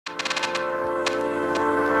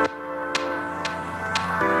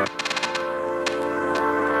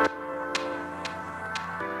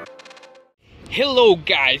Hello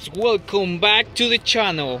guys, welcome back to the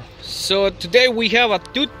channel. So today we have a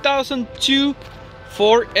 2002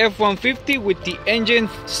 Ford F-150 with the engine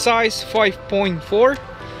size 5.4,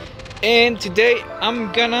 and today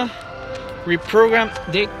I'm gonna reprogram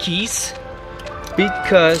the keys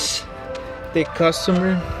because the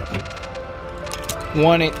customer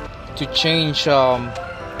wanted to change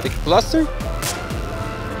the cluster.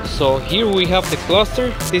 So here we have the cluster.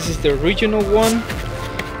 This is the original one,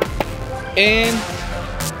 and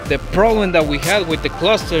the problem that we had with the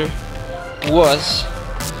cluster was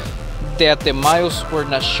that the miles were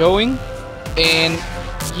not showing, and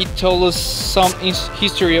he told us some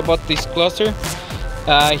history about this cluster.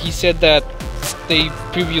 He said that they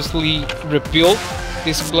previously rebuilt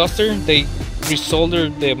this cluster, they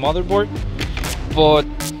resoldered the motherboard, but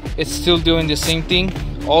it's still doing the same thing.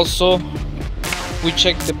 Also, we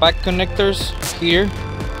checked the back connectors here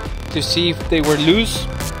to see if they were loose,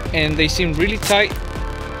 and they seem really tight.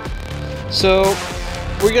 So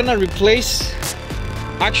we're gonna replace,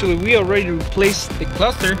 actually we already replaced the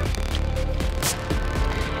cluster,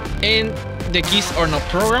 and the keys are not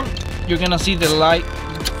programmed. You're gonna see the light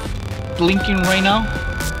blinking right now.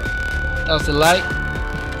 That's the light,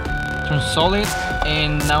 turn solid,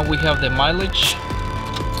 and now we have the mileage.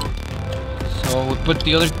 So we put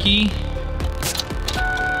the other key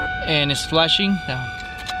and it's flashing.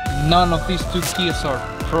 None of these two keys are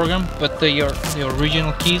programmed, but they are the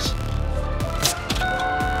original keys,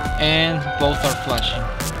 and both are flashing.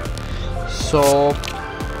 So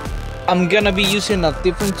I'm gonna be using a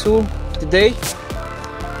different tool today.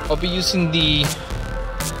 I'll be using the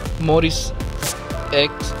Modis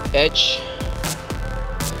X Edge,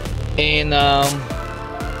 and I'm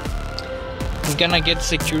gonna get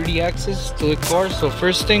security access to the car. So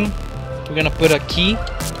first thing, we're gonna put a key.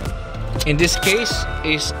 In this case,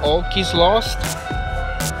 is all keys lost,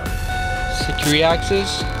 security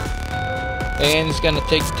access, and it's gonna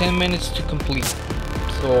take 10 minutes to complete.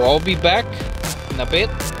 So I'll be back in a bit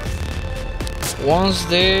once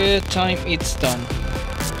the time it's done.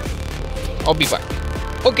 I'll be back.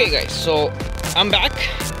 Okay guys, so I'm back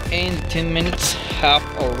and 10 minutes have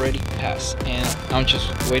already passed, and I'm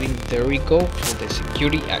just waiting. There we go, for the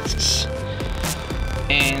security access.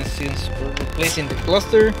 And since we're replacing the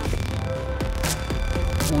cluster,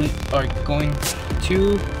 we are going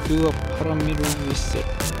to do a parameter reset.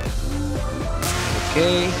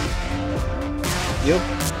 Okay. Yep.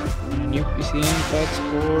 New PCM pads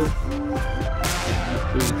for.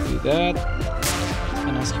 Do that.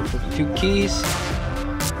 And ask you for 2 keys.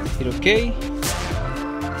 Hit OK.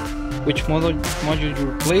 Which module you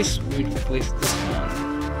replace? We replace this one.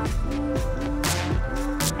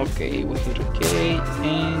 Okay, we hit OK,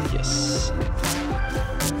 and yes.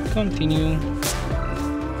 Continue.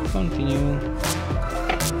 Continue.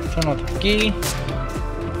 Turn off the key.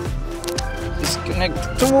 Disconnect the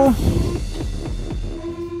tool.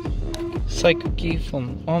 Cycle key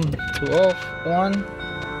from on to off. 1,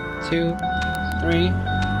 2, 3,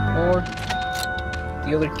 4.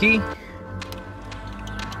 The other key.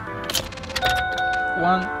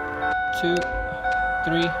 1, 2,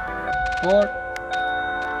 3, 4.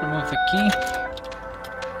 Remove the key.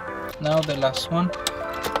 Now the last one.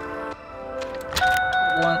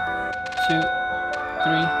 1, 2,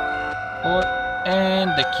 3, 4, and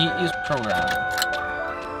the key is programmed.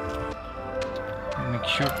 Make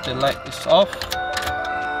sure the light is off,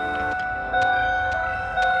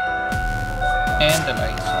 and the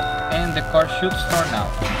light is off, and the car should start now.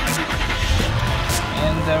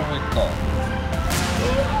 And there we go.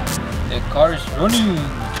 The car is running.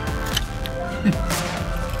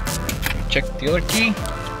 Check the other key.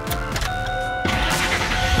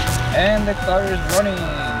 And the car is running.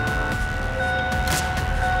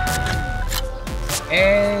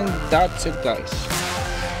 And that's it guys.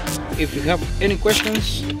 If you have any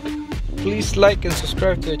questions, please like and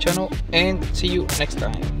subscribe to the channel, and see you next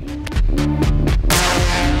time.